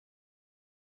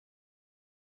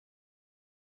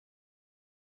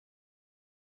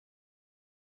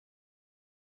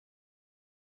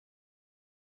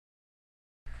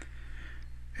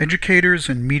Educators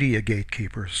and media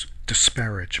gatekeepers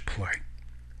disparage play.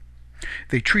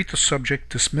 They treat the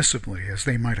subject dismissively as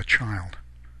they might a child.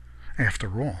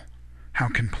 After all, how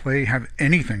can play have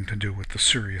anything to do with the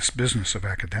serious business of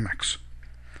academics?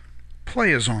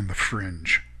 Play is on the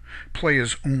fringe. Play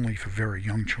is only for very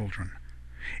young children.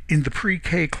 In the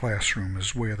pre-K classroom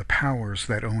is where the powers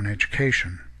that own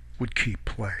education would keep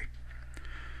play.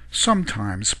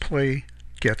 Sometimes play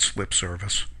gets lip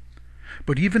service.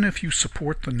 But even if you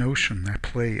support the notion that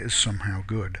play is somehow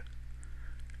good,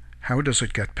 how does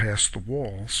it get past the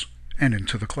walls and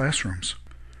into the classrooms?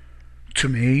 To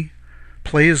me,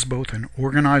 play is both an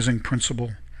organizing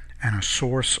principle and a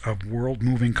source of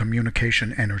world-moving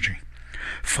communication energy.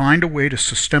 Find a way to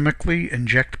systemically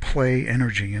inject play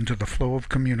energy into the flow of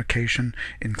communication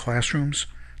in classrooms,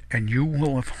 and you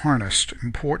will have harnessed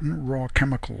important raw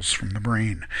chemicals from the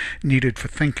brain needed for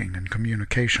thinking and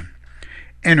communication.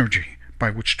 Energy by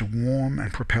which to warm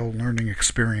and propel learning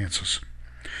experiences.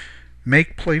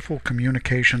 Make playful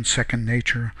communication second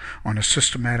nature on a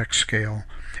systematic scale,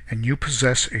 and you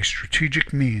possess a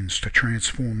strategic means to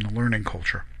transform the learning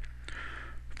culture.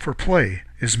 For play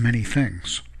is many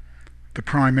things: the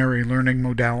primary learning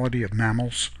modality of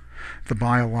mammals, the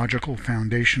biological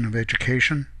foundation of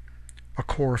education, a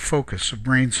core focus of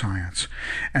brain science,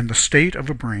 and the state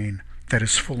of a brain that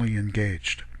is fully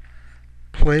engaged.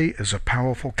 Play is a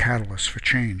powerful catalyst for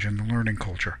change in the learning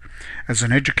culture. As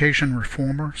an education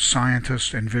reformer,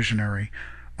 scientist, and visionary,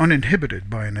 uninhibited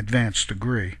by an advanced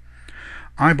degree,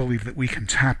 I believe that we can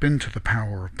tap into the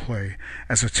power of play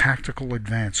as a tactical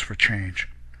advance for change.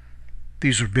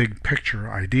 These are big picture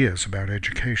ideas about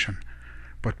education,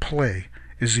 but play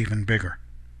is even bigger.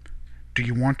 Do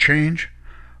you want change?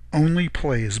 Only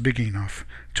play is big enough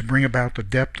to bring about the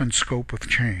depth and scope of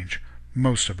change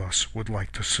most of us would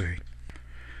like to see.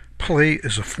 Play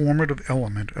is a formative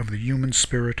element of the human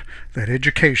spirit that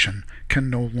education can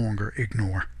no longer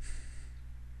ignore.